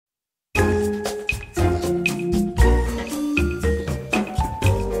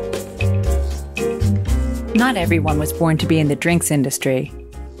Not everyone was born to be in the drinks industry.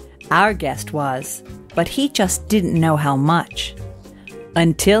 Our guest was, but he just didn't know how much.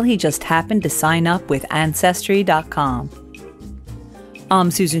 Until he just happened to sign up with Ancestry.com. I'm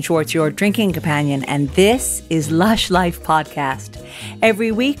Susan Schwartz, your drinking companion, and this is Lush Life Podcast.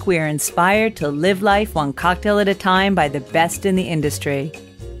 Every week we are inspired to live life one cocktail at a time by the best in the industry.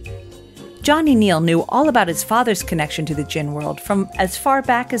 Johnny Neill knew all about his father's connection to the gin world from as far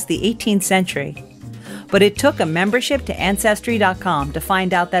back as the 18th century. But it took a membership to Ancestry.com to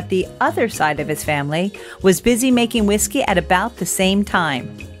find out that the other side of his family was busy making whiskey at about the same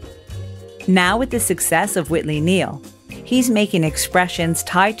time. Now with the success of Whitley Neill, he's making expressions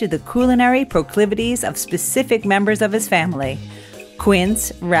tied to the culinary proclivities of specific members of his family,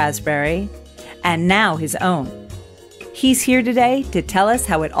 quince, raspberry, and now his own. He's here today to tell us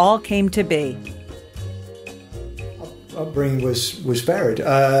how it all came to be. Upbringing was varied.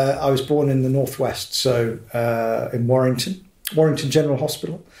 I was born in the Northwest, so in Warrington General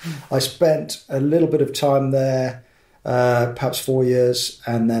Hospital. I spent a little bit of time there, perhaps 4 years,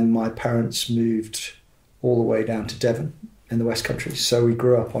 and then my parents moved all the way down to Devon in the West Country. So we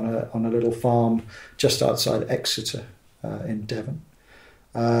grew up on a little farm just outside Exeter in Devon.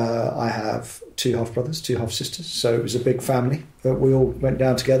 I have 2 half-brothers, 2 half-sisters, so it was a big family. We all went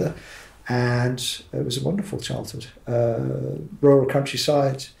down together. And it was a wonderful childhood. Rural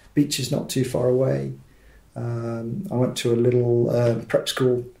countryside, beaches not too far away. I went to a little prep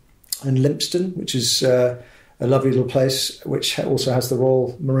school in Lympstone, which is a lovely little place, which also has the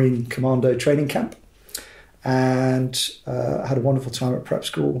Royal Marine Commando training camp. And I had a wonderful time at prep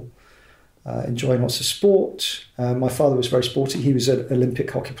school, enjoying lots of sport. My father was very sporty. He was an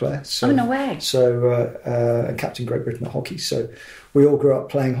Olympic hockey player. So, oh, no way. So, and captained Great Britain at hockey. So we all grew up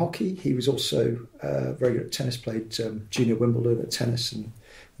playing hockey. He was also very good at tennis, played junior Wimbledon at tennis and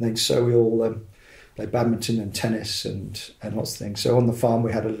things. So we all played badminton and tennis and lots of things. So on the farm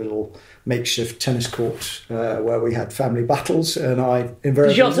we had a little makeshift tennis court where we had family battles, and I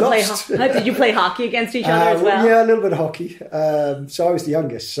invariably Did you also lost. Did you play hockey against each other as well? Yeah, a little bit of hockey. So I was the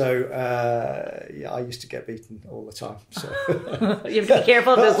youngest, so I used to get beaten all the time. So you have to be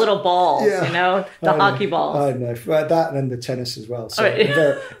careful of those little balls, yeah, the hockey balls. I know, that and the tennis as well. So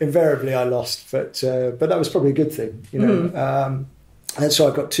right. Invariably I lost, but that was probably a good thing, Mm-hmm. And so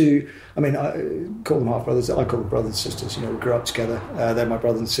I've got 2, I call them half-brothers, I call them brothers and sisters, we grew up together. They're my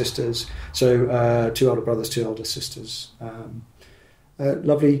brothers and sisters. So 2 older brothers, 2 older sisters.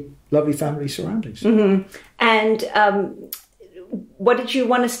 Lovely family surroundings. Mm-hmm. And what did you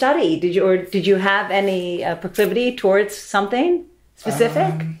want to study? Did you have any proclivity towards something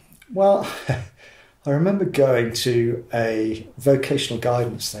specific? Well, I remember going to a vocational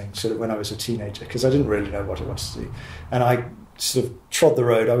guidance thing sort of when I was a teenager, because I didn't really know what I wanted to do. And I sort of trod the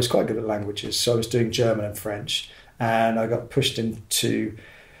road. I was quite good at languages, so I was doing German and French, and I got pushed into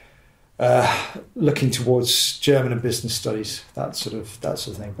looking towards German and business studies, that sort of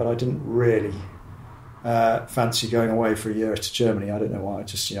thing. But I didn't really fancy going away for a year to Germany. I don't know why. I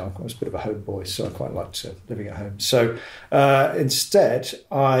just I was a bit of a homeboy, so I quite liked living at home. So instead,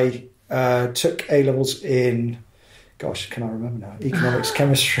 I took A-levels in, gosh, can I remember now? Economics,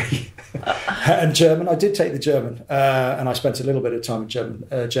 chemistry, and German. I did take the German, and I spent a little bit of time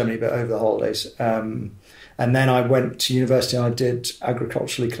in Germany, but over the holidays. And then I went to university and I did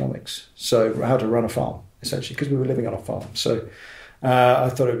agricultural economics, so how to run a farm, essentially, because we were living on a farm. So I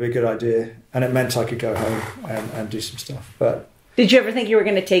thought it would be a good idea, and it meant I could go home and do some stuff. But did you ever think you were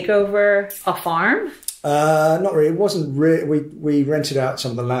going to take over a farm? Not really. It wasn't really. We rented out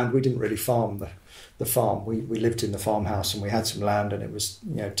some of the land. We didn't really farm the farm. We lived in the farmhouse and we had some land, and it was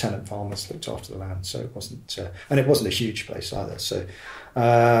tenant farmers looked after the land, so it wasn't and it wasn't a huge place either. So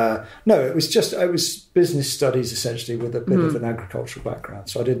no, it was business studies essentially with a bit of an agricultural background.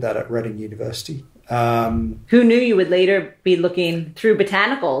 So I did that at Reading University. Who knew you would later be looking through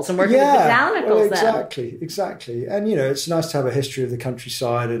botanicals and working with botanicals? Well, exactly. And it's nice to have a history of the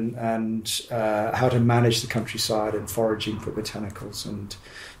countryside and how to manage the countryside and foraging for botanicals. And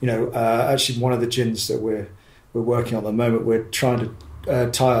actually, one of the gins that we're working on at the moment, we're trying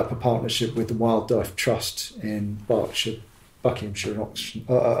to tie up a partnership with the Wildlife Trust in Berkshire, Buckinghamshire, and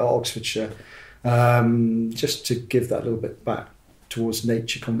Oxfordshire, just to give that a little bit back towards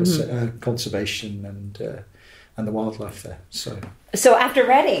nature conservation and the wildlife there. So after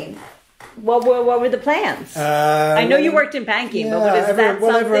Reading, what were the plans? I know you worked in banking, but is that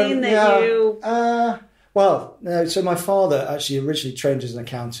something that you? So my father actually originally trained as an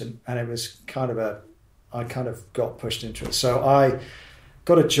accountant, and it was I kind of got pushed into it. So I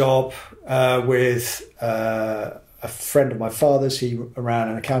got a job with a friend of my father's. He ran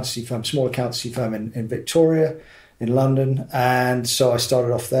an accountancy firm, small accountancy firm in Victoria, in London. And so I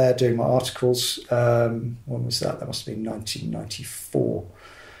started off there doing my articles. When was that? That must have been 1994.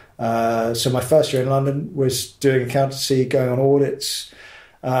 So my first year in London was doing accountancy, going on audits,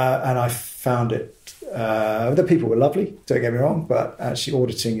 and I found it. The people were lovely, don't get me wrong, but actually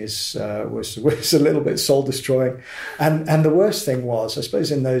auditing was a little bit soul destroying. And the worst thing was, I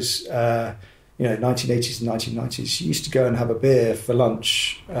suppose, in those 1980s and 1990s, you used to go and have a beer for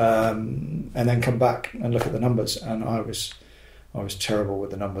lunch, and then come back and look at the numbers. And I was terrible with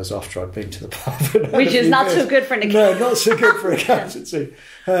the numbers after I'd been to the pub. Which is not so good for an accountant. No, not so good for accountancy.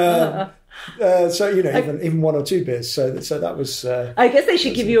 So even one or two beers. So that was. I guess they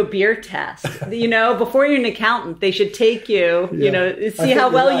should give you a beer test. Before you're an accountant, they should take you. See how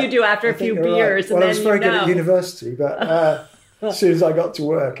well you do after a few beers. Right. Well, I was very good at university, but as soon as I got to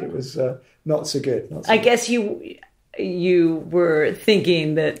work, it was not so good. I guess you were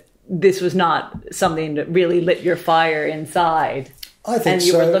thinking that this was not something that really lit your fire inside. I think and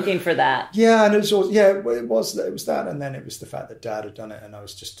you were looking for that. Yeah, and it was that, and then it was the fact that Dad had done it, and I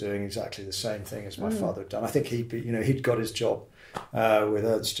was just doing exactly the same thing as my father had done. I think he'd got his job with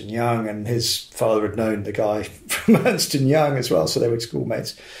Ernst & Young, and his father had known the guy from Ernst & Young as well, so they were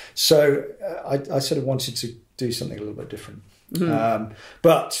schoolmates. So I sort of wanted to do something a little bit different. Mm-hmm.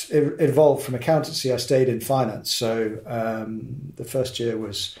 But it evolved from accountancy. I stayed in finance, so the first year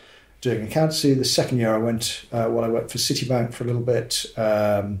was doing accountancy. The second year I went, I worked for Citibank for a little bit.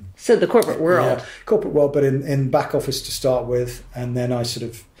 So the corporate world. Yeah, corporate world, but in back office to start with. And then I sort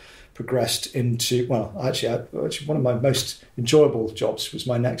of progressed into, actually one of my most enjoyable jobs was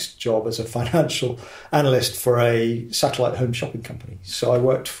my next job as a financial analyst for a satellite home shopping company. So I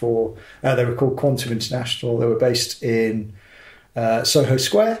worked for, they were called Quantum International. They were based in Soho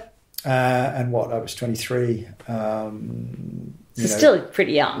Square. I was 23. Still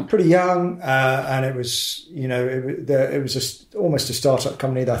pretty young. Pretty young, and it was, it was almost a startup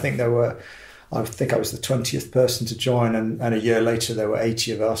company. I think I was the 20th person to join, and a year later there were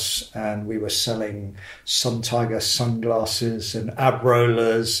 80 of us, and we were selling Sun Tiger sunglasses and ab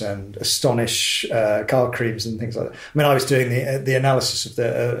rollers and Astonish car creams and things like that. I mean, I was doing the analysis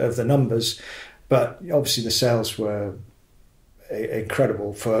of the numbers, but obviously the sales were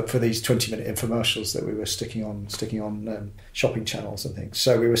incredible for these 20-minute infomercials that we were sticking on shopping channels and things.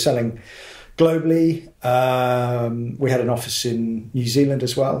 So we were selling globally. We had an office in New Zealand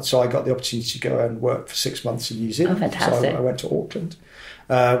as well, so I got the opportunity to go and work for 6 months in New Zealand. Oh, fantastic. So I went to Auckland,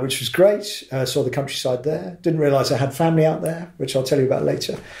 which was great. Saw the countryside there. Didn't realise I had family out there, which I'll tell you about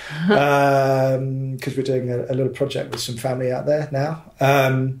later, because we're doing a little project with some family out there now.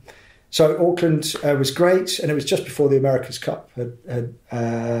 So Auckland was great, and it was just before the America's Cup had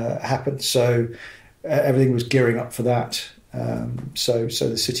happened. So everything was gearing up for that. So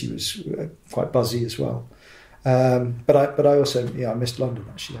the city was quite buzzy as well. But I also I missed London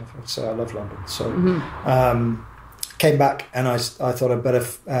actually. I'd say I love London. So came back, and I thought I'd better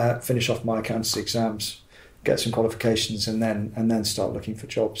finish off my accountancy exams, get some qualifications, and then start looking for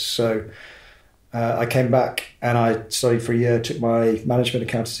jobs. So. I came back and I studied for a year, took my management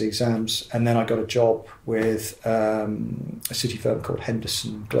accountancy exams, and then I got a job with a city firm called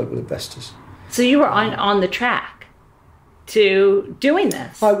Henderson Global Investors. So you were on the track to doing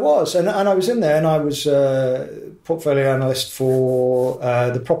this? I was, and I was in there, and I was portfolio analyst for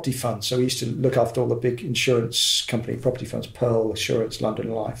the property fund. So we used to look after all the big insurance company property funds, Pearl Assurance,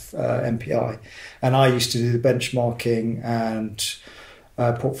 London Life, MPI, and I used to do the benchmarking and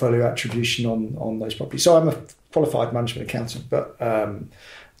portfolio attribution on those properties. So I'm a qualified management accountant, but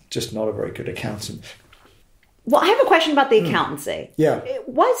just not a very good accountant. Well, I have a question about the accountancy. Yeah.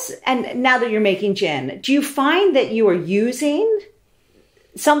 And now that you're making gin, do you find that you are using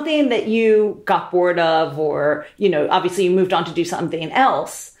something that you got bored of, or, obviously you moved on to do something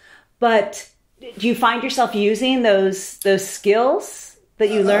else, but do you find yourself using those skills that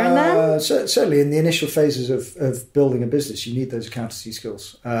you learn then? Certainly in the initial phases of building a business, you need those accountancy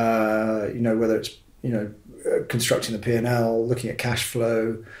skills. Whether it's, constructing the P&L, looking at cash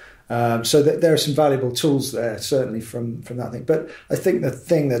flow. So there are some valuable tools there, certainly from that thing. But I think the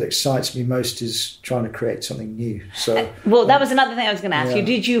thing that excites me most is trying to create something new. So, that was another thing I was going to ask you.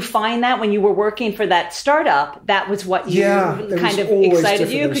 Did you find that when you were working for that startup, that was what you kind of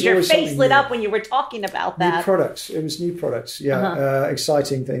excited you? Because your face lit up when you were talking about that. New products. It was new products. Yeah,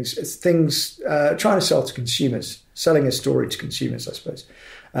 exciting things. It's things trying to sell to consumers, selling a story to consumers, I suppose.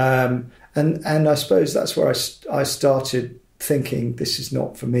 And I suppose that's where I started thinking this is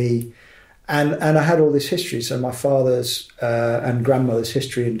not for me, and I had all this history. So my father's and grandmother's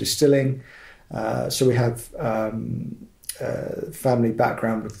history in distilling, So we have family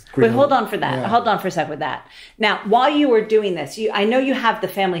background with But hold on for that. Yeah. Hold on for a sec with that. Now, while you were doing this, I know you have the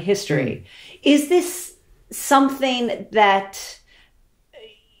family history. Is this something that,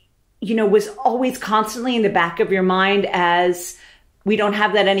 was always constantly in the back of your mind as we don't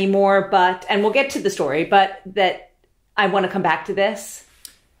have that anymore, and we'll get to the story, but that I want to come back to this?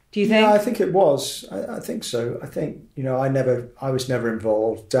 Do you think? Yeah, I think it was. I think so. I think, I was never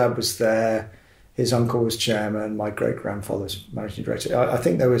involved. Dad was there. His uncle was chairman. My great-grandfather was managing director. I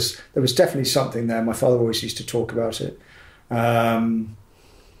think there was definitely something there. My father always used to talk about it. In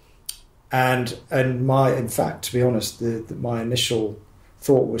fact, to be honest, my initial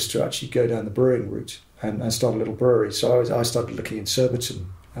thought was to actually go down the brewing route and start a little brewery. So I started looking in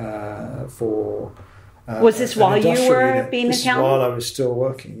Surbiton for. Was this while you were being an accountant? While I was still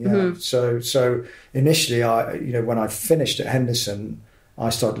working, yeah. Mm-hmm. So initially, when I finished at Henderson, I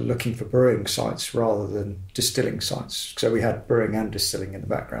started looking for brewing sites rather than distilling sites. So we had brewing and distilling in the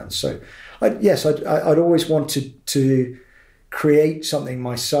background. So I'd always wanted to create something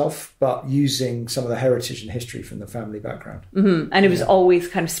myself, but using some of the heritage and history from the family background. Mm-hmm. And it was always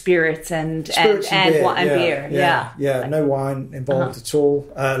kind of spirits and beer. Yeah. No wine involved at all.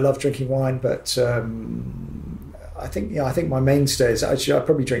 I love drinking wine, but I think my mainstay is actually I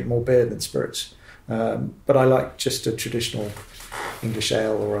probably drink more beer than spirits. But I like just a traditional English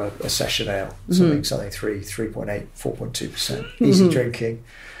ale or a session ale, something 3.8, 4.2%, easy drinking.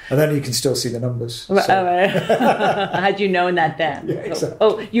 And then you can still see the numbers. So. Had you known that then? Yeah,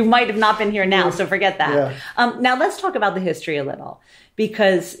 exactly. You might have not been here now, so forget that. Yeah. Now let's talk about the history a little,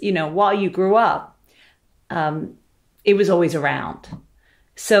 because, while you grew up, it was always around.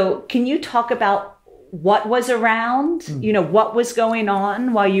 So can you talk about what was around, what was going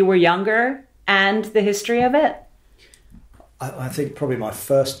on while you were younger and the history of it? I think probably my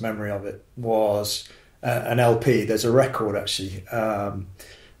first memory of it was an LP. There's a record, actually,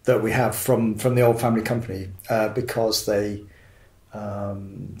 that we have from the old family company because they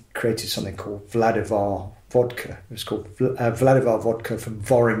created something called Vladivar vodka. It was called Vladivar vodka from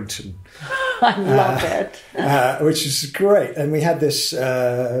Warrington. I love it. Which is great. And we had this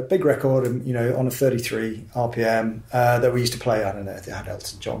big record, on a 33 RPM that we used to play on. And it had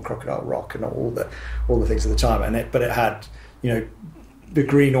Elton John, Crocodile Rock, and all the things at the time. But it had, the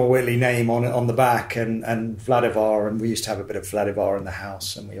Green or Whitley name on the back and Vladivar, and we used to have a bit of Vladivar in the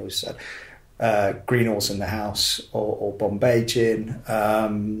house, and we always said Greenall's in the house or Bombay gin.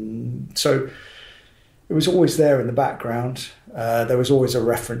 So it was always there in the background. There was always a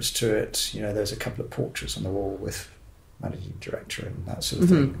reference to it. There's a couple of portraits on the wall with managing director and that sort of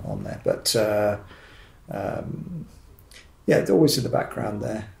thing on there. But it's always in the background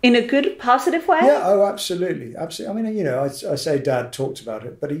there. In a good, positive way? Yeah, absolutely. Absolutely. I mean, I say Dad talked about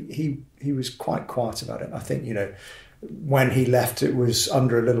it, but he was quite quiet about it. I think, when he left, it was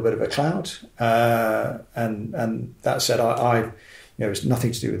under a little bit of a cloud. And that said, it was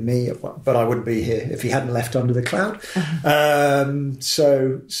nothing to do with me, but I wouldn't be here if he hadn't left under the cloud.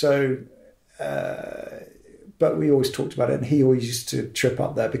 But we always talked about it, and he always used to trip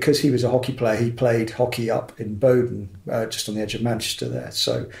up there because he was a hockey player. He played hockey up in Bowden, just on the edge of Manchester there.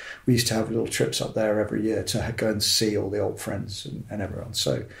 So we used to have little trips up there every year to go and see all the old friends and everyone.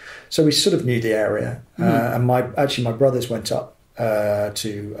 So we sort of knew the area. And my brothers went up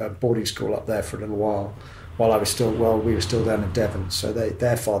to a boarding school up there for a little while we were still down in Devon. So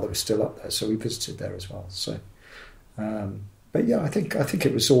their father was still up there, so we visited there as well. So, but yeah, I think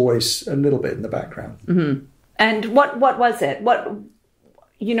it was always a little bit in the background. Mm-hmm. And what was it?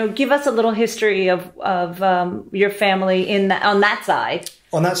 Give us a little history of your family on that side.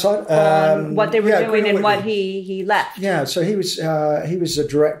 On that side, on what they were doing and what he left. Yeah, so he was a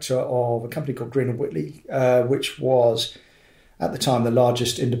director of a company called Green & Whitley, which was at the time the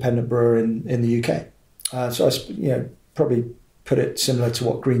largest independent brewer in the UK. So I probably put it similar to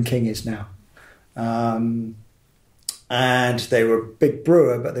what Green King is now. And they were a big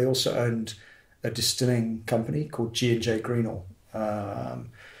brewer, but they also owned a distilling company called G&J Greenall.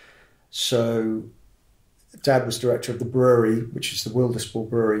 So Dad was director of the brewery, which is the Wilderspool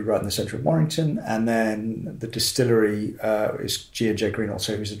Brewery right in the centre of Warrington, and then the distillery is G&J Greenall,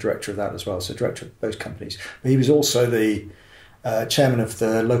 so he was the director of that as well, so director of both companies. But he was also the chairman of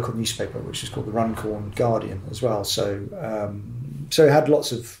the local newspaper, which is called the Runcorn Guardian as well. So he had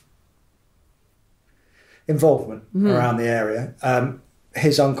lots of involvement around the area.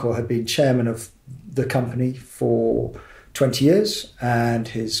 His uncle had been chairman of the company for 20 years, and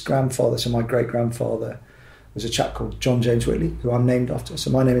his grandfather, so my great-grandfather, was a chap called John James Whitley, who I'm named after. So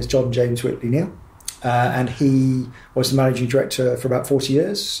my name is John James Whitley Neill. and he was the managing director for about 40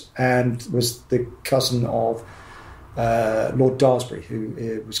 years and was the cousin of Lord Daresbury,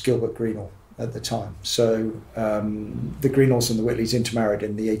 who was Gilbert Greenall at the time. So the Greenalls and the Whitleys intermarried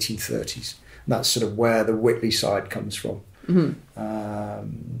in the 1830s. And that's sort of where the Whitley side comes from. Greenall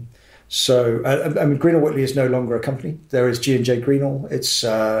Whitley is no longer a company. There is G&J Greenall. It's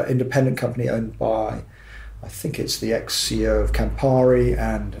an independent company owned by, I think it's the ex-CEO of Campari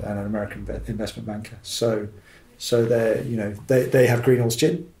and an American investment banker. So they have Greenall's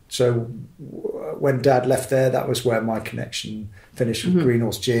gin. So when Dad left there, that was where my connection finished with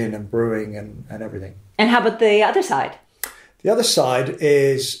Greenall's gin and brewing and everything. And how about the other side? The other side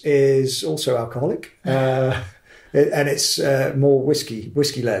is also alcoholic, and it's more whiskey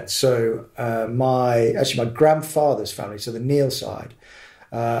led. So my grandfather's family, so the Neill side,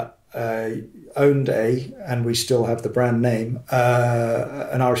 owned and we still have the brand name,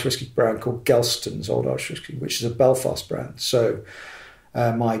 an Irish whiskey brand called Gelston's Old Irish Whiskey, which is a Belfast brand. So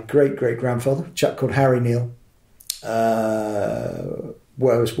my great-great-grandfather, a chap called Harry Neill,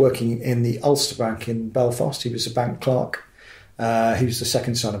 was working in the Ulster Bank in Belfast. He was a bank clerk. He was the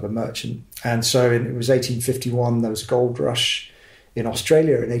second son of a merchant. And so it was 1851, there was a gold rush in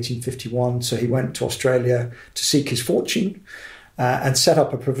Australia in 1851. So he went to Australia to seek his fortune and set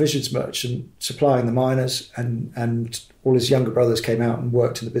up a provisions merchant supplying the miners. And all his younger brothers came out and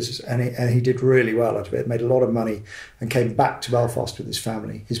worked in the business. And he did really well out of it, made a lot of money and came back to Belfast with his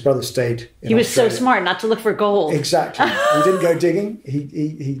family. His brother stayed in He was Australia. So smart not to look for gold. Exactly. He didn't go digging.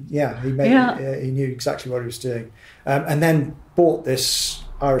 He knew exactly what he was doing. And then bought this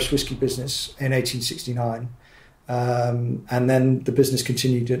Irish whiskey business in 1869. And then the business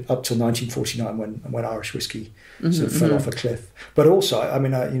continued up till 1949 when Irish whiskey sort of fell off a cliff. But also,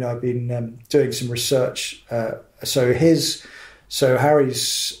 I've been doing some research. So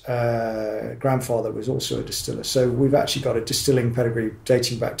Harry's grandfather was also a distiller. So we've actually got a distilling pedigree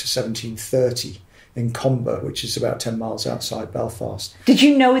dating back to 1730 in Comber, which is about 10 miles outside Belfast. Did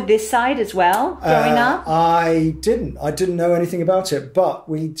you know this side as well growing up? I didn't know anything about it, but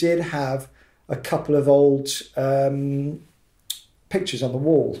we did have a couple of old pictures on the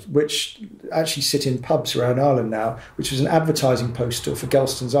wall, which actually sit in pubs around Ireland now, which was an advertising poster for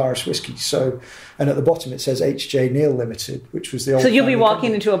Gelston's Irish Whiskey. So, and at the bottom it says H.J. Neill Limited, which was the old. So you'll be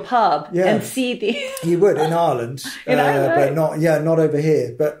walking into a pub and see the. You would in Ireland, but not over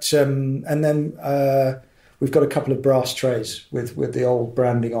here. But and then we've got a couple of brass trays with the old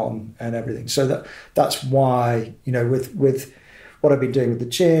branding on and everything. So that's why with what I've been doing with the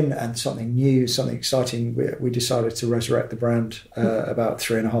gin and something new, something exciting, we decided to resurrect the brand about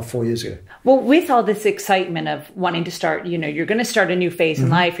 3.5-4 years ago. Well, with all this excitement of wanting to start, you're going to start a new phase in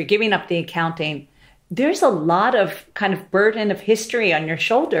life, you're giving up the accounting, there's a lot of kind of burden of history on your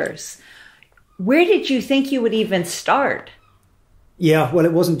shoulders. Where did you think you would even start? Yeah, well,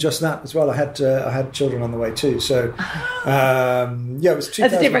 it wasn't just that as well. I had children on the way too. So, it was 2000.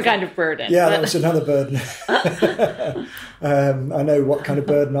 That's a different kind of burden. Yeah, that was another burden. I know what kind of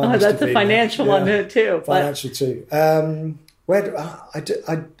burden I must have been. That's a financial one too. Financial too. I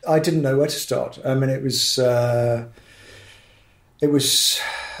didn't know where to start. I mean, it was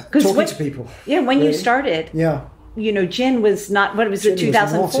talking to people. Yeah, when you started. Yeah. Gin was not. What was it?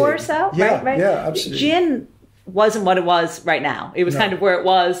 2004 or so. Yeah, right. Yeah, absolutely. Gin wasn't what it was right now. It was kind of where it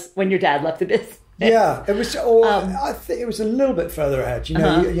was when your dad left the business. Yeah, it was. I think it was a little bit further ahead. You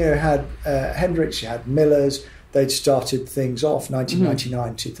had Hendricks, you had Miller's. They'd started things off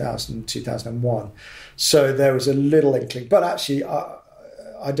 1999, 2000, 2001. So there was a little inkling. But actually,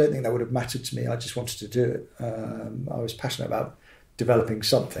 I don't think that would have mattered to me. I just wanted to do it. I was passionate about developing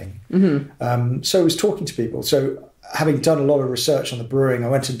something. So I was talking to people. So having done a lot of research on the brewing, I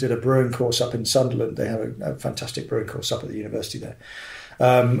went and did a brewing course up in Sunderland. They have a fantastic brewing course up at the university there.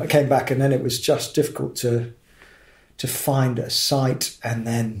 I came back and then it was just difficult to find a site, and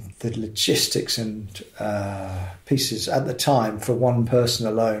then the logistics and pieces at the time for one person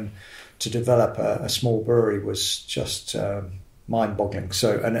alone to develop a small brewery was just mind-boggling.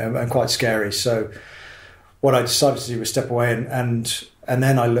 So and quite scary. So what I decided to do was step away and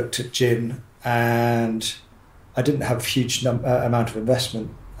then I looked at gin, and I didn't have a huge amount of investment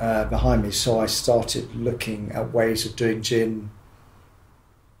behind me, so I started looking at ways of doing gin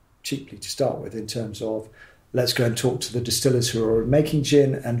cheaply to start with, in terms of let's go and talk to the distillers who are making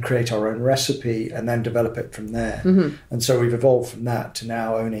gin and create our own recipe and then develop it from there. And so we've evolved from that to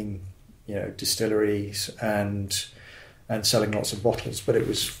now owning, distilleries and selling lots of bottles. But it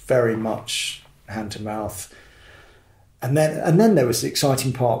was very much hand to mouth. And then there was the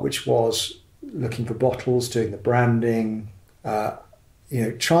exciting part, which was looking for bottles, doing the branding.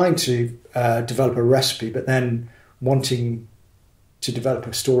 trying to develop a recipe, but then wanting to develop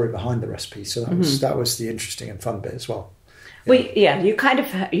a story behind the recipe. So that was the interesting and fun bit as well.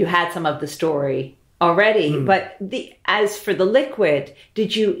 You had some of the story already, but as for the liquid,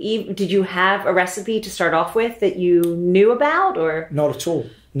 did you have a recipe to start off with that you knew about, or not at all?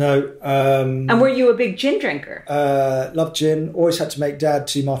 No. And were you a big gin drinker? Loved gin. Always had to make Dad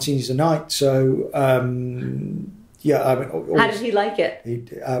 2 martinis a night. So how did he like it? He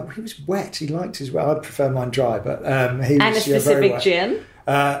was wet. He liked his wet. I'd prefer mine dry, but he was and a specific gin.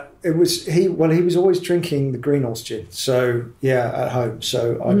 He was always drinking the Greenhorse gin. So at home.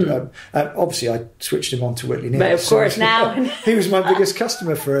 So obviously I switched him on to Whitley Neill. But of course now he was my biggest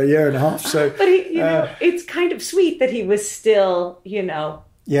customer for a year and a half. So, but it's kind of sweet that he was still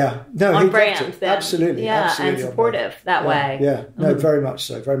on brand. Absolutely, and supportive that way. Yeah, no, very much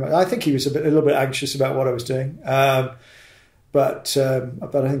so, very much. I think he was a little bit anxious about what I was doing, but I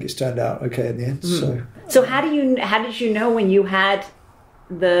think it's turned out okay in the end. So how did you know when you had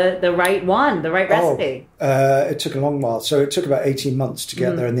the right recipe? It took a long while. So it took about 18 months to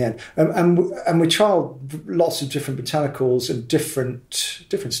get there in the end. And we trialed lots of different botanicals and different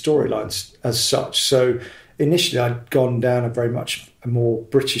storylines as such. So initially I'd gone down a very much a more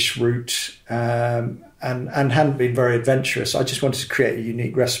British route and hadn't been very adventurous. I just wanted to create a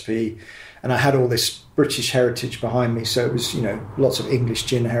unique recipe, and I had all this British heritage behind me. So it was, lots of English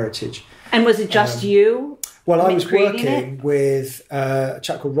gin heritage. And was it just you? Well, I was working with a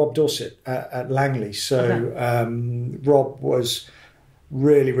chap called Rob Dorset at Langley. So Rob was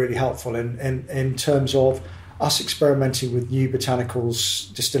really, really helpful in terms of us experimenting with new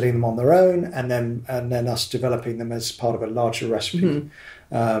botanicals, distilling them on their own, and then us developing them as part of a larger recipe.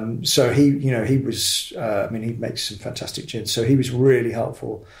 So he was, he makes some fantastic gin. So he was really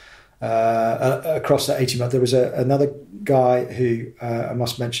helpful across that 18 months. There was another guy who I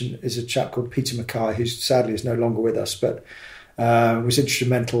must mention is a chap called Peter Mackay, who sadly is no longer with us, but was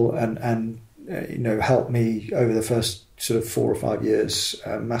instrumental and helped me over the first sort of 4 or 5 years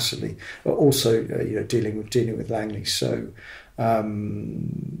massively. But also dealing with Langley. So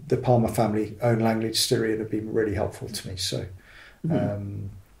the Palmer family own Langley Distillery and have been really helpful to me. So,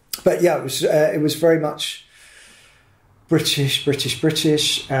 but yeah, it was very much British,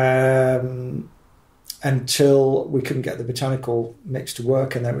 until we couldn't get the botanical mix to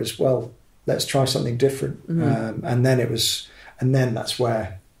work, and then it was, well, let's try something different. And then that's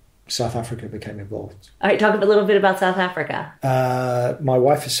where South Africa became involved. All right, talk a little bit about South Africa. My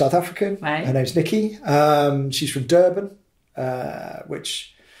wife is South African. Right. Her name's Nikki. She's from Durban,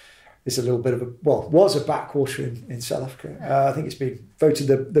 which is a little bit of was a backwater in South Africa. I think it's been voted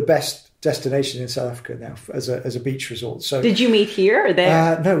the best destination in South Africa now as a beach resort. So, did you meet here or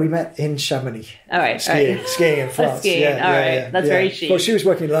there? No, we met in Chamonix. All right, skiing in France. Skiing. Yeah, that's very chic. Well, she was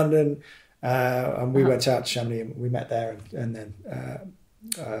working in London, and we went out to Chamonix and we met there, and then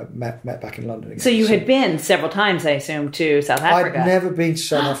met back in London again. So you had been several times, I assume, to South Africa. I'd never been to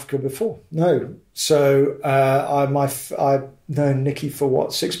South Africa before. No. So I've known Nikki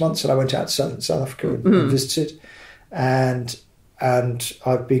for 6 months, and I went out to South Africa and visited, and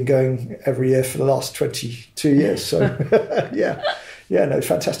I've been going every year for the last 22 years. So no,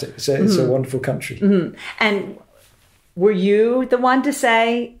 fantastic. It's a wonderful country. And were you the one to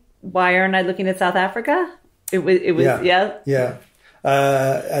say, why aren't I looking at South Africa? It was yeah.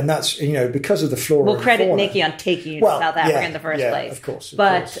 And that's, because of the flora. We'll credit Nikki on taking you to South Africa in the first place. Of course.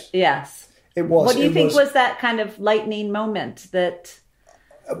 Yes. It was. What do you think was that kind of lightning moment that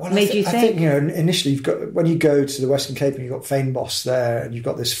made you think? I think, initially when you go to the Western Cape and you've got Fynbos there and you've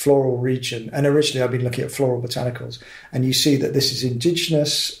got this floral region, and originally I've been looking at floral botanicals, and you see that this is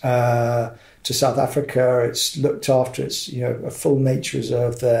indigenous to South Africa. It's looked after. It's, a full nature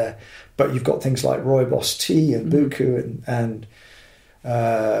reserve there. But you've got things like rooibos tea and buku and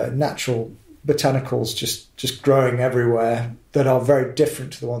natural botanicals just growing everywhere that are very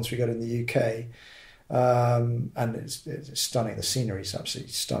different to the ones we get in the UK. And it's stunning. The scenery is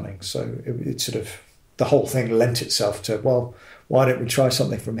absolutely stunning. So it sort of, the whole thing lent itself to, well, why don't we try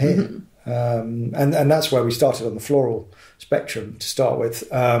something from here? And that's where we started on the floral spectrum to start with.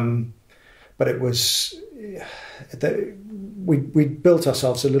 But it was, we built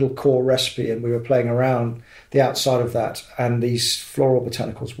ourselves a little core recipe, and we were playing around the outside of that, and these floral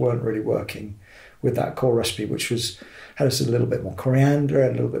botanicals weren't really working with that core recipe, which had us a little bit more coriander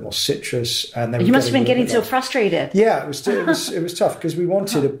and a little bit more citrus. And then you must have been getting so frustrated. Yeah, it was tough because we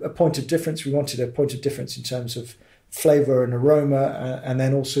wanted a point of difference. We wanted a point of difference in terms of flavour and aroma, and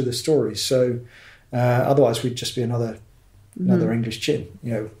then also the stories. So otherwise, we'd just be another English gin,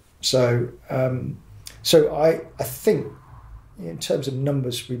 So I think, in terms of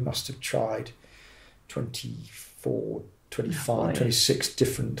numbers, we must have tried 24, 25, 26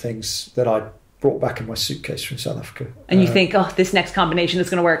 different things that I brought back in my suitcase from South Africa. And you think, this next combination is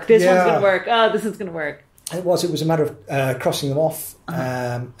going to work. This one's going to work. Oh, this is going to work. It was a matter of crossing them off,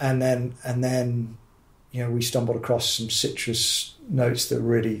 and then we stumbled across some citrus notes that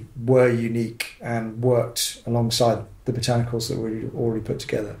really were unique and worked alongside the botanicals that we already put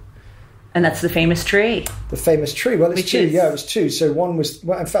together. And that's the famous tree. The famous tree. Well, it's two. Yeah, it was two. So one was,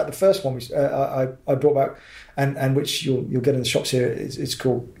 in fact, the first one I brought back, and which you'll get in the shops here. It's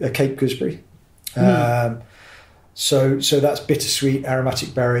called a Cape Gooseberry. So that's bittersweet,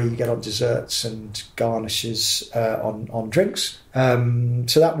 aromatic berry. You get on desserts and garnishes on drinks.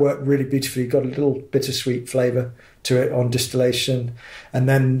 So that worked really beautifully. Got a little bittersweet flavour to it on distillation, and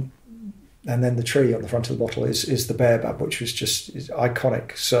then the tree on the front of the bottle is the baobab, which was just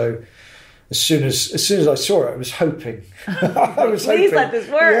iconic. So as soon as I saw it, I was hoping. Please let this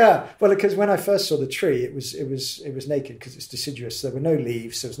work. Yeah, well, because when I first saw the tree, it was naked because it's deciduous. There were no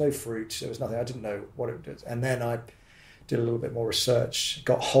leaves, there was no fruit, there was nothing. I didn't know what it did, and then I did a little bit more research,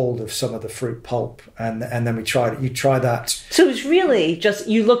 got hold of some of the fruit pulp, and then we tried it. You try that. So it was really just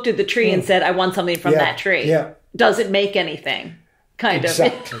you looked at the tree and said, "I want something from that tree." Yeah. Does it make anything?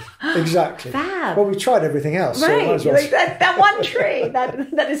 Exactly. Fab. Well, we tried everything else. Right. So like that one tree.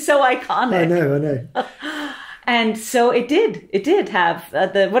 that is so iconic. I know. And so it did have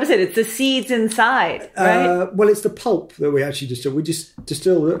what is it? It's the seeds inside, right? Well, it's the pulp that we actually distill. We just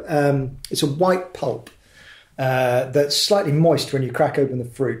distill, it's a white pulp that's slightly moist when you crack open the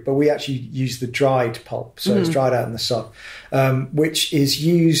fruit, but we actually use the dried pulp. So it's dried out in the sun, which is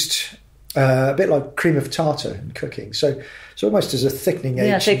used a bit like cream of tartar in cooking. So almost as a thickening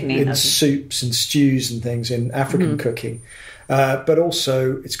agent in soups and stews and things in African cooking. But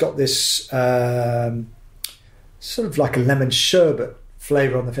also it's got this sort of like a lemon sherbet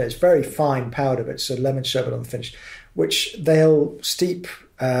flavour on the finish. It's very fine powder, but it's a lemon sherbet on the finish, which they'll steep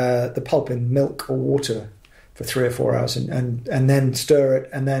the pulp in milk or water for 3 or 4 hours and then stir it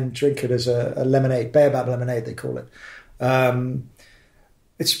and then drink it as a lemonade, baobab lemonade they call it.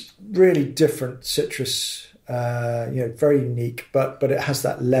 It's really different citrus, very unique, but it has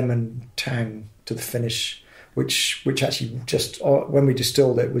that lemon tang to the finish, which actually just when we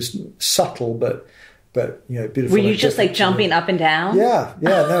distilled it was subtle, but beautiful. Were you just like jumping up and down? Yeah,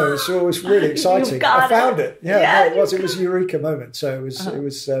 no, it was really exciting. I found it. It was a eureka moment. So it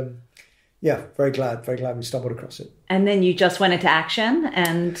was. Very glad we stumbled across it. And then you just went into action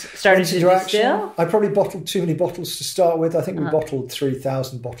and started to distill? I probably bottled too many bottles to start with. I think we bottled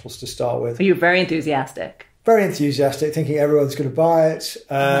 3,000 bottles to start with. You were very enthusiastic. Very enthusiastic, thinking everyone's going to buy it.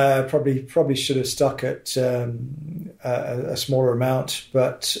 Probably should have stuck at a smaller amount,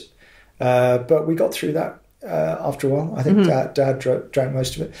 but we got through that after a while. I think Dad drank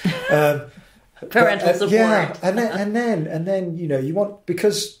most of it. Parental support. Yeah, and then you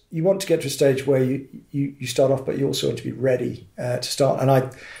want to get to a stage where you start off, but you also want to be ready to start. And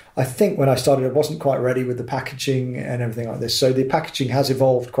I think when I started, I wasn't quite ready with the packaging and everything like this. So the packaging has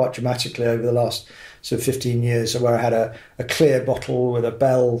evolved quite dramatically over the last sort of 15 years, where I had a clear bottle with a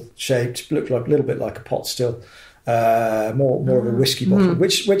bell shaped, looked like a little bit like a pot still. More of a whiskey bottle,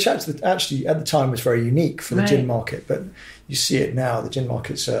 which actually at the time was very unique for the gin market, but you see it now. The gin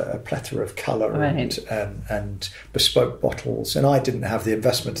market's a plethora of colour and bespoke bottles, and I didn't have the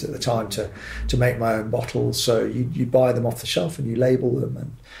investment at the time to make my own bottles, so you buy them off the shelf and you label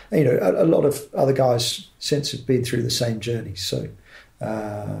them, and a lot of other guys since have been through the same journey. So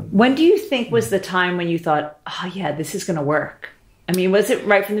when do you think was the time when you thought, this is going to work? I mean, was it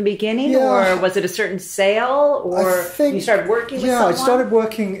right from the beginning, or was it a certain sale, or you started working with someone? I started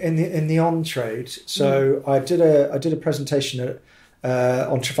working in the on trade. So I did a presentation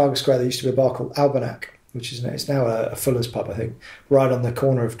on Trafalgar Square. There used to be a bar called Almanac, which it's now a Fuller's pub, I think, right on the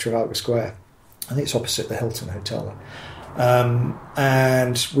corner of Trafalgar Square. I think it's opposite the Hilton Hotel.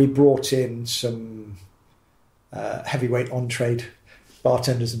 And we brought in some heavyweight on trade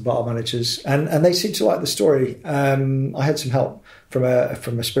bartenders and bar managers, and they seemed to like the story. I had some help from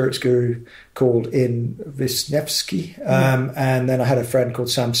a spirits guru called In Wisniewski, and then I had a friend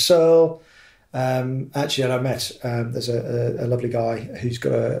called Sam Searle. Actually, and I met there's a lovely guy who's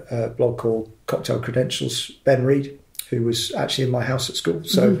got a blog called Cocktail Credentials, Ben Reed, who was actually in my house at school.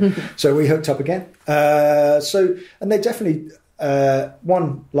 So we hooked up again. And they definitely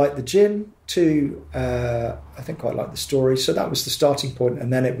one liked the gin. Two, I think quite liked the story. So that was the starting point,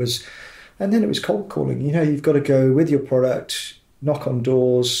 and then it was cold calling. You've got to go with your product, knock on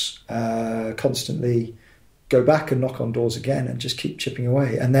doors constantly, go back and knock on doors again, and just keep chipping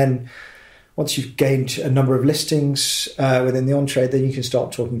away. And then once you've gained a number of listings within the on-trade, then you can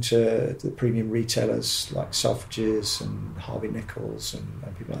start talking to the premium retailers like Selfridges and Harvey Nichols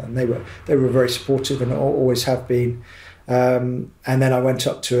and people like that. And they were very supportive and always have been. And then I went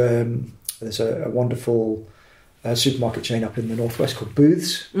up to there's a wonderful supermarket chain up in the northwest called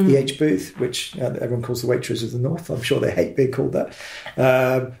Booths, EH Booth, which everyone calls the Waitrose of the North. I'm sure they hate being called that.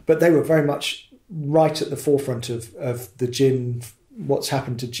 But they were very much right at the forefront of the gin, what's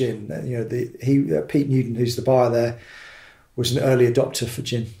happened to gin. Pete Newton, who's the buyer there, was an early adopter for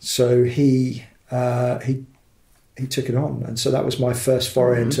gin. So he took it on. And so that was my first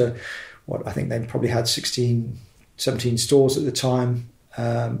foray into what I think they probably had 16, 17 stores at the time.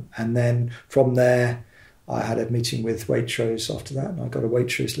 And then from there, I had a meeting with Waitrose after that, and I got a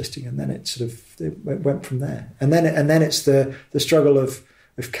Waitrose listing, and then it went from there. And then it's the struggle of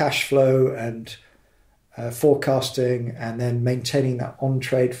cash flow and forecasting, and then maintaining that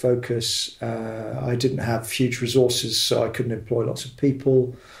on-trade focus. I didn't have huge resources, so I couldn't employ lots of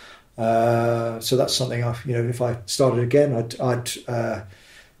people. So that's something if I started again, I'd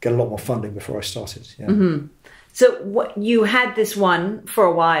get a lot more funding before I started. Yeah. Mm-hmm. So you had this one for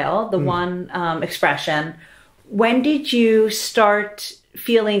a while, the one expression. When did you start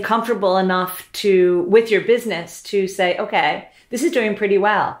feeling comfortable enough with your business to say, okay, this is doing pretty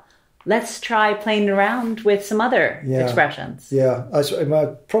well. Let's try playing around with some other expressions. Yeah,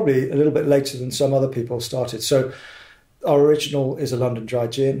 I'm probably a little bit later than some other people started. So our original is a London dry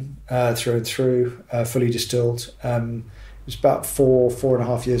gin, through and through, fully distilled. It was about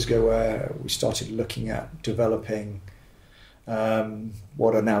 4.5 years ago where we started looking at developing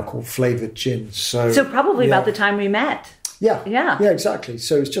what are now called flavoured gins. So probably about the time we met. Yeah, exactly.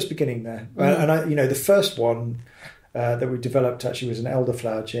 So it's just beginning there. And the first one that we developed actually was an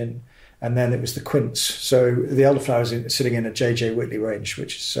elderflower gin, and then it was the quince. So the elderflower is sitting in a J.J. Whitley range,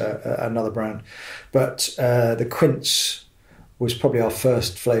 which is another brand. But the quince was probably our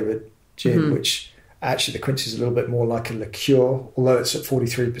first flavoured gin, which... Actually, the quince is a little bit more like a liqueur, although it's at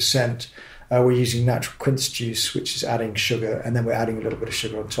 43%. We're using natural quince juice, which is adding sugar, and then we're adding a little bit of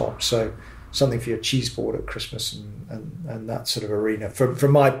sugar on top. So something for your cheese board at Christmas and that sort of arena.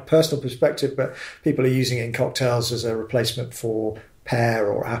 From my personal perspective, but people are using it in cocktails as a replacement for pear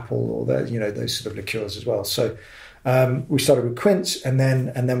or apple or those sort of liqueurs as well. So we started with quince, and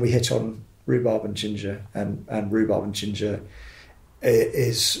then we hit on rhubarb and ginger, and rhubarb and ginger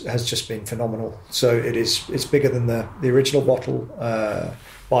has just been phenomenal. So it's bigger than the original bottle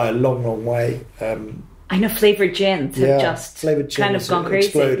by a long way. I know flavoured gins have just kind of gone crazy.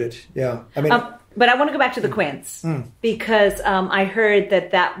 Exploded. Yeah, I mean, but I want to go back to the quince because I heard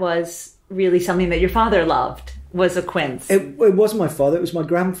that was really something that your father loved. Was a quince. It wasn't my father. It was my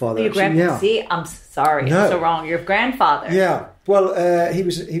grandfather. Your grandfather. See, I'm sorry, I'm so wrong. Your grandfather. Yeah. Well, he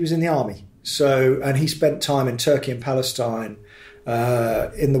was in the army. So, and he spent time in Turkey and Palestine.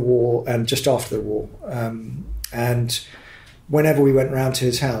 In the war and just after the war, and whenever we went round to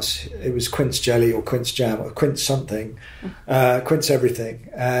his house, it was quince jelly or quince jam or quince something, quince everything.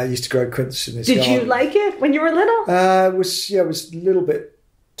 Used to grow quince in his garden. Did you like it when you were little? It was a little bit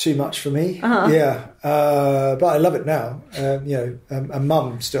too much for me. But I love it now. And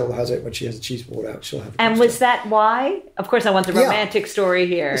Mum still has it when she has a cheese board out. She'll have it. And was that why? Of course, I want the romantic story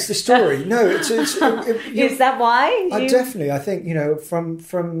here. It's the story. No, it's is that why? Definitely. I think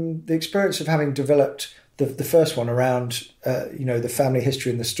from the experience of having developed the first one around the family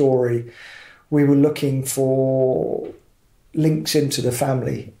history and the story, we were looking for links into the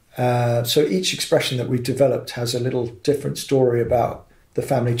family. So each expression that we developed has a little different story about the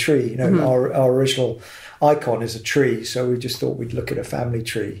family tree. Our original icon is a tree, so we just thought we'd look at a family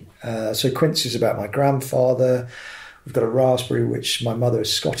tree. So quince is about my grandfather. We've got a raspberry, which my mother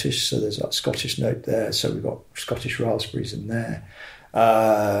is Scottish, so there's that Scottish note there. So we've got Scottish raspberries in there.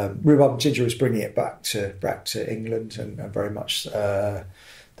 Rhubarb and ginger is bringing it back to England and very much the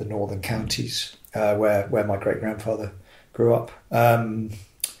northern counties where my great grandfather grew up.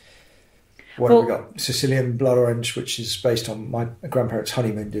 What have we got? Sicilian blood orange, which is based on my grandparents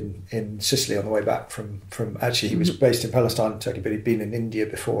honeymooned in Sicily on the way back from actually he was based in Palestine and Turkey, but he'd been in India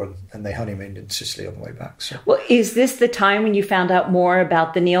before and they honeymooned in Sicily on the way back. So. Well, is this the time when you found out more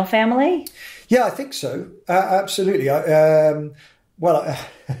about the Neill family? Yeah, I think so. Absolutely.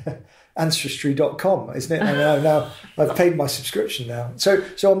 Ancestry.com, isn't it? And now I've paid my subscription now. So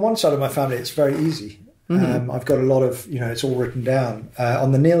on one side of my family, it's very easy. I've got a lot of, it's all written down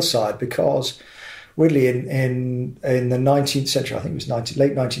on the Neill side because Weirdly, in the 19th century, I think it was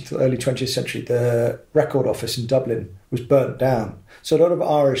late 19th, early 20th century, the record office in Dublin was burnt down. So a lot of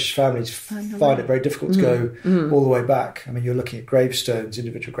Irish families find it very difficult to go all the way back. I mean, you're looking at gravestones,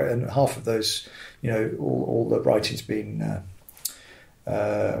 individual gravestones, and half of those, all the writing's been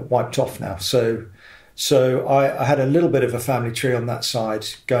wiped off now. So I had a little bit of a family tree on that side,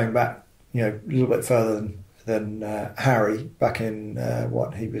 going back, a little bit further than Harry, back in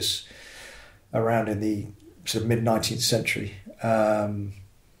he was around in the sort of mid-19th century,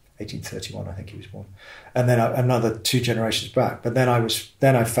 1831, I think he was born, and then another 2 generations back. But then I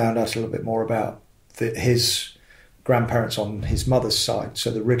found out a little bit more about his grandparents on his mother's side,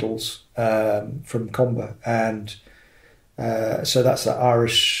 so the Riddles from Comber, and so that's the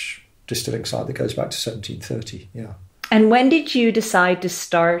Irish distilling side that goes back to 1730. Yeah. And when did you decide to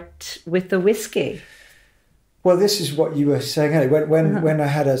start with the whiskey? Well, this is what you were saying earlier. When I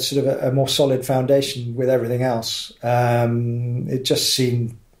had a sort of a more solid foundation with everything else, it just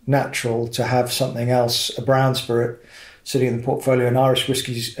seemed natural to have something else, a brown spirit, sitting in the portfolio. And Irish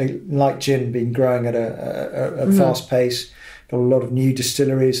whiskies, like gin, been growing at a fast pace. Got a lot of new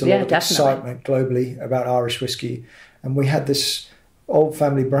distilleries, a lot of excitement globally about Irish whiskey. And we had this old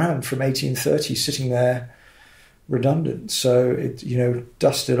family brand from 1830 sitting there, redundant. So it,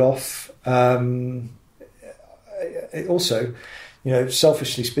 dusted off. It also,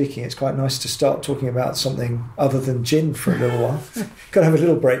 selfishly speaking, it's quite nice to start talking about something other than gin for a little while. Got to have a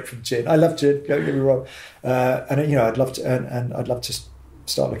little break from gin. I love gin, don't get me wrong, and I'd love to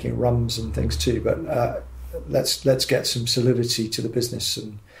start looking at rums and things too. But let's get some solidity to the business,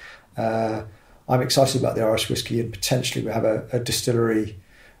 and I'm excited about the Irish whiskey, and potentially we have a distillery.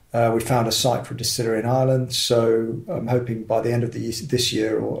 We found a site for a distillery in Ireland, so I'm hoping by the end of this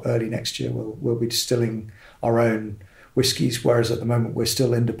year or early next year we'll be distilling our own whiskies, whereas at the moment we're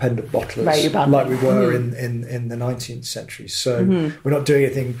still independent bottlers, like we were in the 19th century. So we're not doing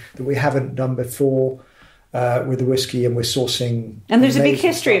anything that we haven't done before with the whiskey, and we're sourcing. And there's a big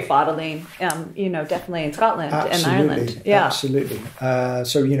history of bottling, definitely in Scotland and Ireland. Yeah, absolutely.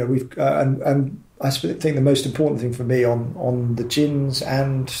 So we've and I think the most important thing for me on the gins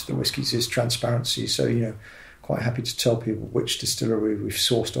and the whiskies is transparency. So, quite happy to tell people which distillery we've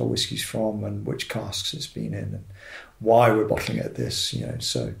sourced our whiskies from and which casks it's been in and why we're bottling it at this,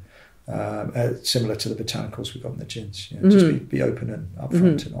 So similar to the botanicals we've got in the gins, just be open and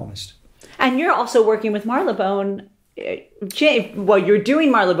upfront and honest. And you're also working with Marylebone gin. Well, you're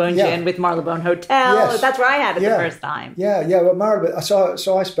doing Marylebone gin with Marylebone Hotel. Yes. That's where I had it the first time. Yeah. Well, Marylebone.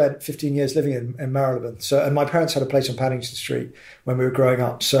 So I spent 15 years living in Marylebone. And my parents had a place on Paddington Street when we were growing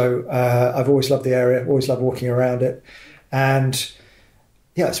up. So I've always loved the area. Always loved walking around it. And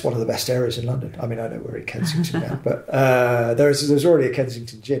it's one of the best areas in London. I mean, I know we're in Kensington now, but there's already a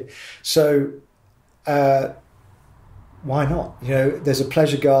Kensington gin. So why not? There's a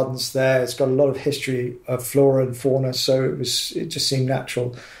pleasure gardens there. It's got a lot of history of flora and fauna, so it just seemed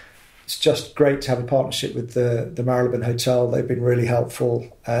natural. It's just great to have a partnership with the Marylebone Hotel. They've been really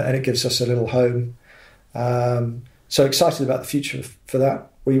helpful, and it gives us a little home. So excited about the future for that.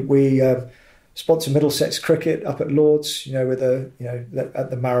 We sponsor Middlesex cricket up at Lords, at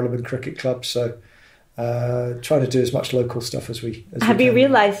the Marylebone Cricket Club. So trying to do as much local stuff as we can. Have you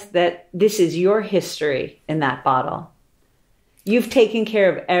realised that this is your history in that bottle? You've taken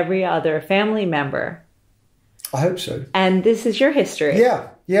care of every other family member. I hope so. And this is your history. Yeah,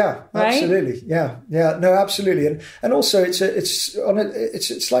 right? Absolutely. Yeah, no, absolutely. And also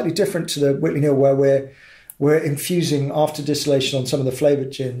it's slightly different to the Whitley Neill, where we're infusing after distillation on some of the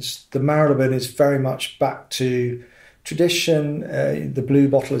flavoured gins. The Marylebone is very much back to tradition. The blue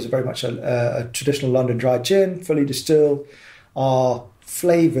bottle is very much a traditional London dry gin, fully distilled. Our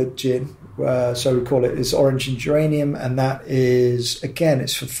flavoured gin, so we call it, is orange and geranium, and that is, again,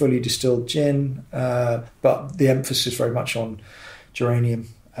 it's for fully distilled gin, but the emphasis very much on geranium.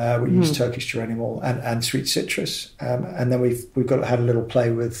 We use Turkish geranium oil and sweet citrus, and then we've had a little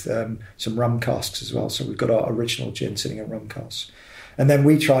play with some rum casks as well. So we've got our original gin sitting in rum casks, and then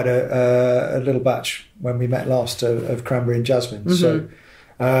we tried a little batch when we met last of cranberry and jasmine. So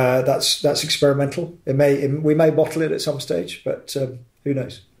that's experimental. We may bottle it at some stage, but who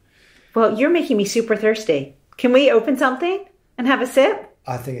knows? Well, you're making me super thirsty. Can we open something and have a sip?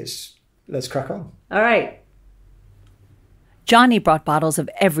 I think let's crack on. All right. Johnny brought bottles of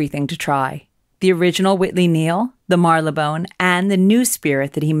everything to try. The original Whitley Neill, the Marylebone, and the new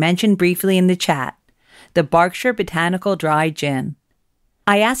spirit that he mentioned briefly in the chat, the Berkshire Botanical Dry Gin.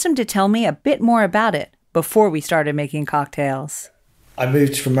 I asked him to tell me a bit more about it before we started making cocktails. I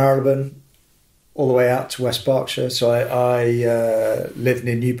moved from Marylebone all the way out to West Berkshire, so I live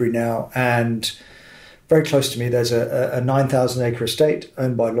near Newbury now, and very close to me, there's a 9,000 acre estate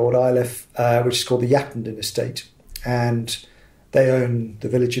owned by Lord Iliff, which is called the Yattendon Estate. And they own the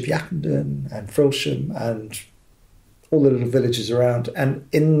village of Yattendon and Frilsham and all the little villages around. And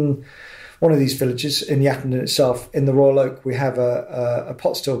in one of these villages, in Yattendon itself, in the Royal Oak, we have a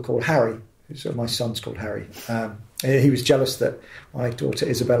pot still called Harry. So my son's called Harry. He was jealous that my daughter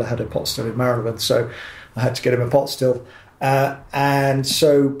Isabella had a pot still in Maryland, so I had to get him a pot still. And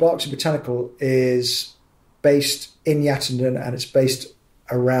so Berkshire Botanical is based in Yattendon, and it's based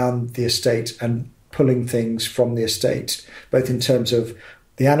around the estate and pulling things from the estate, both in terms of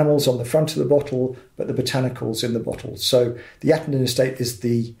the animals on the front of the bottle, but the botanicals in the bottle. So the Yattendon estate is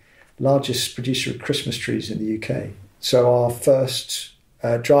the largest producer of Christmas trees in the UK. So our first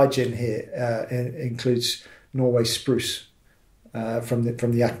dry gin here includes Norway spruce from the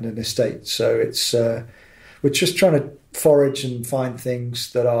Yattendon estate. So it's we're just trying to forage and find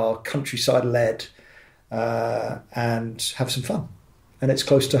things that are countryside led and have some fun. And it's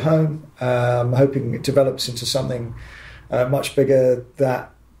close to home. I'm hoping it develops into something much bigger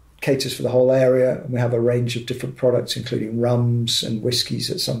that caters for the whole area. And we have a range of different products, including rums and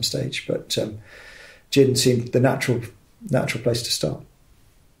whiskies at some stage. But gin seemed the natural place to start.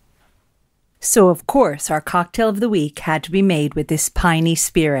 So, of course, our cocktail of the week had to be made with this piney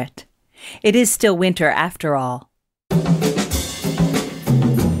spirit. It is still winter after all.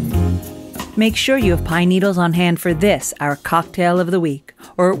 Make sure you have pine needles on hand for this, our cocktail of the week,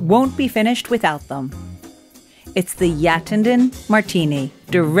 or it won't be finished without them. It's the Yattendon Martini,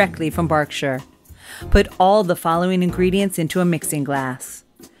 directly from Berkshire. Put all the following ingredients into a mixing glass.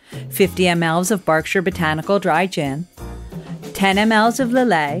 50 ml of Berkshire Botanical dry gin, 10 ml of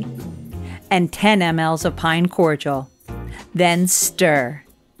Lillet, and 10 ml of pine cordial. Then stir.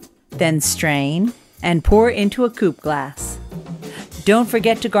 Then strain and pour into a coupe glass. Don't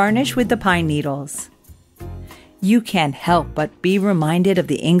forget to garnish with the pine needles. You can't help but be reminded of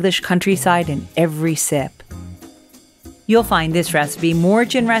the English countryside in every sip. You'll find this recipe, more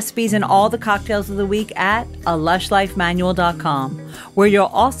gin recipes, and all the cocktails of the week at alushlifemanual.com, where you'll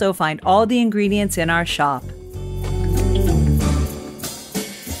also find all the ingredients in our shop.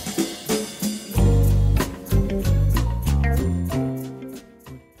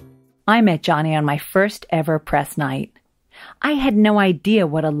 I met Johnny on my first ever press night. I had no idea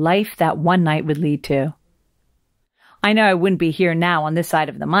what a life that one night would lead to. I know I wouldn't be here now on this side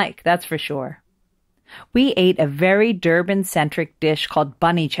of the mic, that's for sure. We ate a very Durban-centric dish called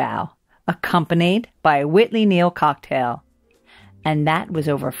bunny chow, accompanied by a Whitley Neill cocktail. And that was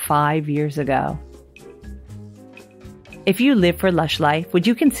over 5 years ago. If you live for Lush Life, would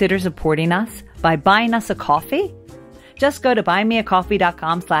you consider supporting us by buying us a coffee? Just go to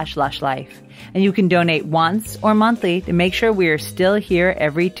buymeacoffee.com/lushlife, and you can donate once or monthly to make sure we are still here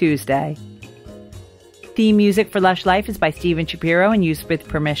every Tuesday. Theme music for Lush Life is by Steven Shapiro and used with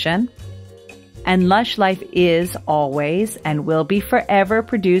permission. And Lush Life is always and will be forever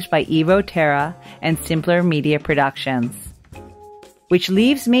produced by Terra and Simpler Media Productions. Which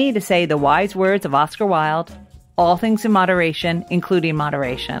leaves me to say the wise words of Oscar Wilde, all things in moderation, including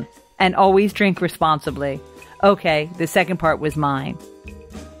moderation, and always drink responsibly. Okay, the second part was mine.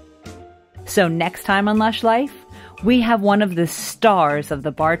 So next time on Lush Life, we have one of the stars of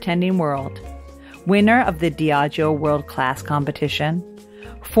the bartending world, winner of the Diageo World Class Competition,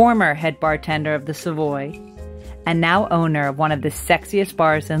 former head bartender of the Savoy, and now owner of one of the sexiest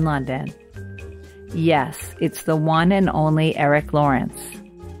bars in London. Yes, it's the one and only Eric Lawrence.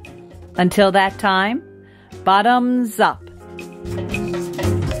 Until that time, bottoms up.